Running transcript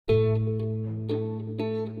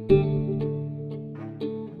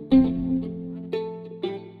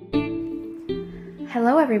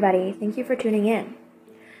everybody. Thank you for tuning in.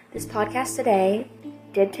 This podcast today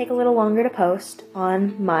did take a little longer to post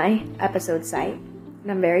on my episode site, and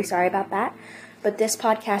I'm very sorry about that, but this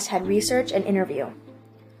podcast had research and interview.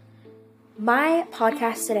 My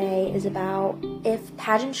podcast today is about if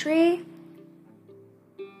pageantry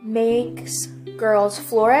makes girls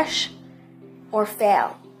flourish or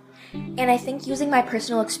fail. And I think using my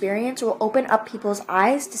personal experience will open up people's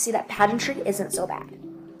eyes to see that pageantry isn't so bad.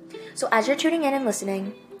 So as you're tuning in and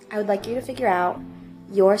listening, I would like you to figure out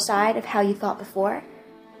your side of how you thought before,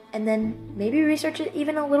 and then maybe research it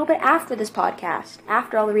even a little bit after this podcast,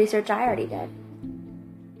 after all the research I already did.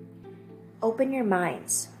 Open your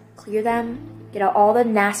minds, clear them, get out all the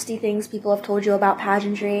nasty things people have told you about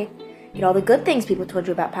pageantry, get all the good things people told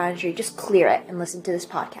you about pageantry, just clear it and listen to this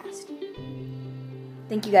podcast.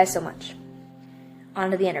 Thank you guys so much.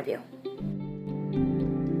 On to the interview.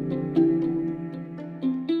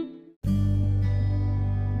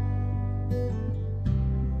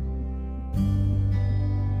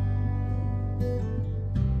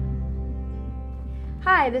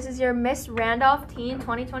 Hi, this is your Miss Randolph Teen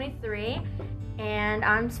 2023, and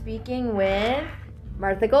I'm speaking with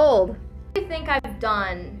Martha Gold. What do you think I've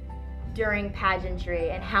done during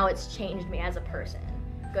pageantry and how it's changed me as a person,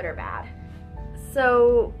 good or bad?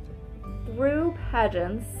 So, through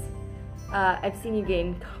pageants, I've seen you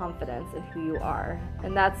gain confidence in who you are,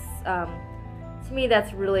 and that's, to me,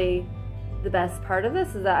 that's really the best part of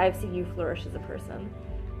this, is that I've seen you flourish as a person.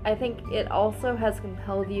 I think it also has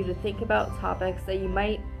compelled you to think about topics that you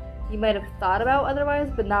might have thought about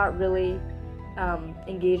otherwise, but not really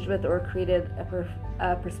engaged with or created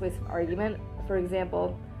a persuasive argument. For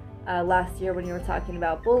example, last year when you were talking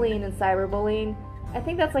about bullying and cyberbullying, I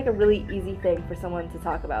think that's like a really easy thing for someone to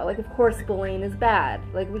talk about. Like, of course, bullying is bad.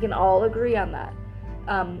 Like, we can all agree on that.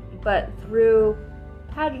 But through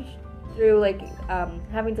having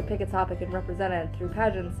to pick a topic and represent it through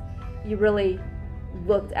pageants, you really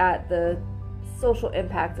looked at the social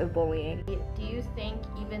impact of bullying. Do you think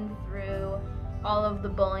even through all of the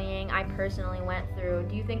bullying I personally went through,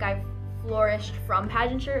 do you think I flourished from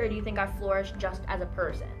pageantry, or do you think I flourished just as a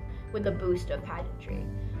person with the boost of pageantry?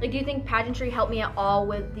 Like, do you think pageantry helped me at all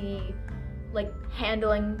with the,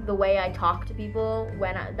 handling the way I talk to people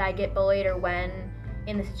when I get bullied, or when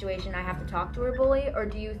in the situation I have to talk to a bully? Or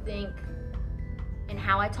do you think in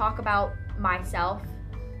how I talk about myself,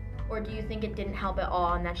 or do you think it didn't help at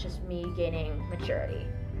all and that's just me gaining maturity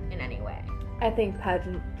in any way? I think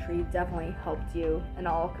pageantry definitely helped you in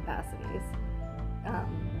all capacities,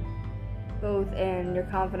 both in your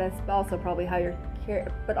confidence, but also probably how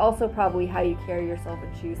you carry yourself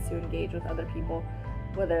and choose to engage with other people,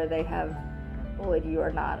 whether they have bullied you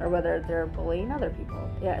or not, or whether they're bullying other people.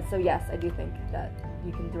 Yeah. So yes, I do think that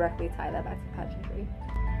you can directly tie that back to pageantry.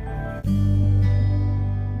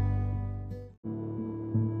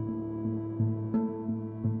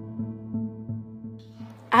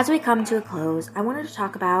 As we come to a close, I wanted to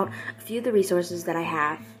talk about a few of the resources that I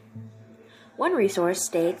have. One resource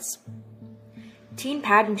states, teen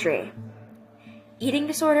pageantry, eating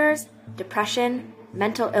disorders, depression,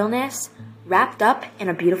 mental illness, wrapped up in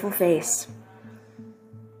a beautiful face.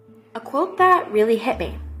 A quote that really hit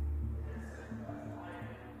me.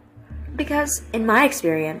 Because in my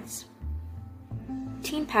experience,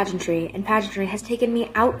 teen pageantry and pageantry has taken me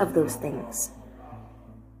out of those things.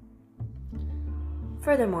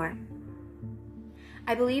 Furthermore,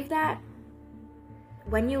 I believe that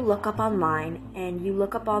when you look up online and you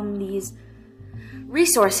look up on these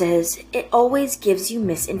resources, it always gives you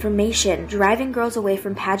misinformation, driving girls away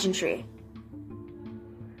from pageantry.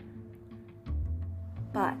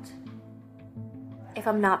 But if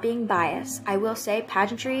I'm not being biased, I will say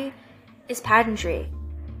pageantry is pageantry.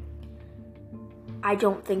 I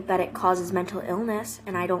don't think that it causes mental illness,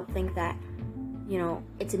 and I don't think that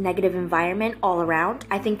it's a negative environment all around.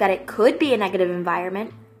 I think that it could be a negative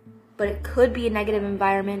environment, but it could be a negative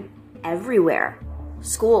environment everywhere.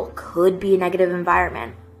 School could be a negative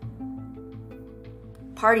environment.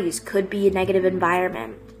 Parties could be a negative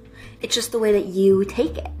environment. It's just the way that you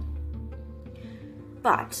take it.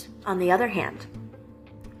 But, on the other hand,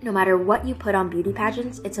 no matter what you put on beauty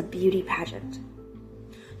pageants, it's a beauty pageant.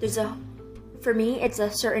 For me, it's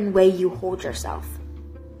a certain way you hold yourself.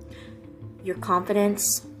 Your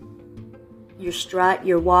confidence, your strut,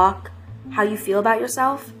 your walk, how you feel about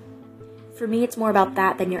yourself. For me, it's more about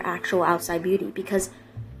that than your actual outside beauty. Because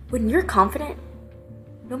when you're confident,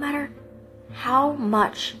 no matter how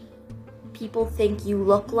much people think you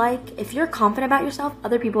look like, if you're confident about yourself,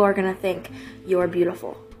 other people are going to think you're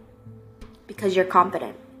beautiful. Because you're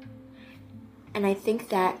confident. And I think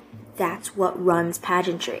that that's what runs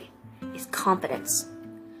pageantry, is confidence.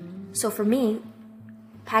 So for me,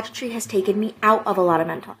 pageantry has taken me out of a lot of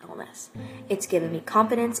mental illness. It's given me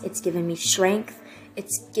confidence, it's given me strength,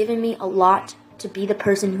 it's given me a lot to be the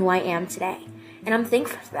person who I am today. And I'm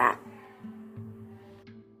thankful for that.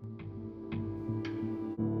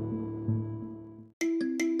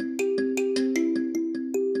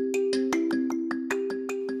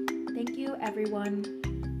 Thank you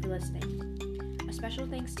everyone for listening. A special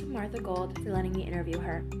thanks to Martha Gold for letting me interview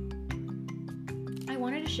her. I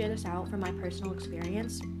wanted to share this out from my personal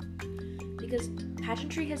experience because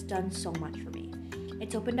pageantry has done so much for me.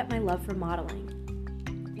 It's opened up my love for modeling,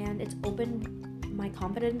 and it's opened my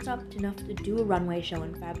confidence up enough to do a runway show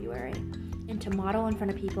in February and to model in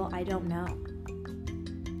front of people I don't know.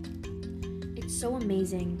 It's so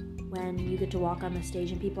amazing when you get to walk on the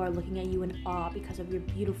stage and people are looking at you in awe because of your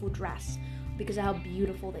beautiful dress, because of how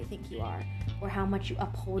beautiful they think you are, or how much you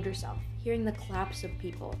uphold yourself, hearing the claps of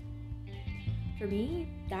people. For me,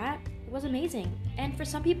 that was amazing. And for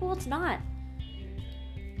some people, it's not.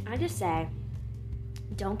 I just say,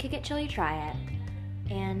 don't kick it till you try it.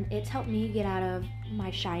 And it's helped me get out of my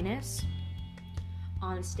shyness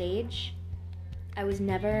on stage. I was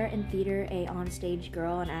never in theater a on-stage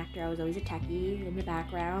girl, an actor. I was always a techie in the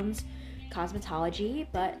backgrounds, cosmetology,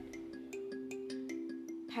 but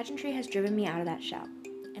pageantry has driven me out of that shell,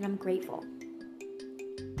 and I'm grateful.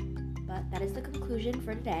 But that is the conclusion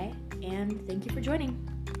for today, and thank you for joining.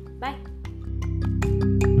 Bye.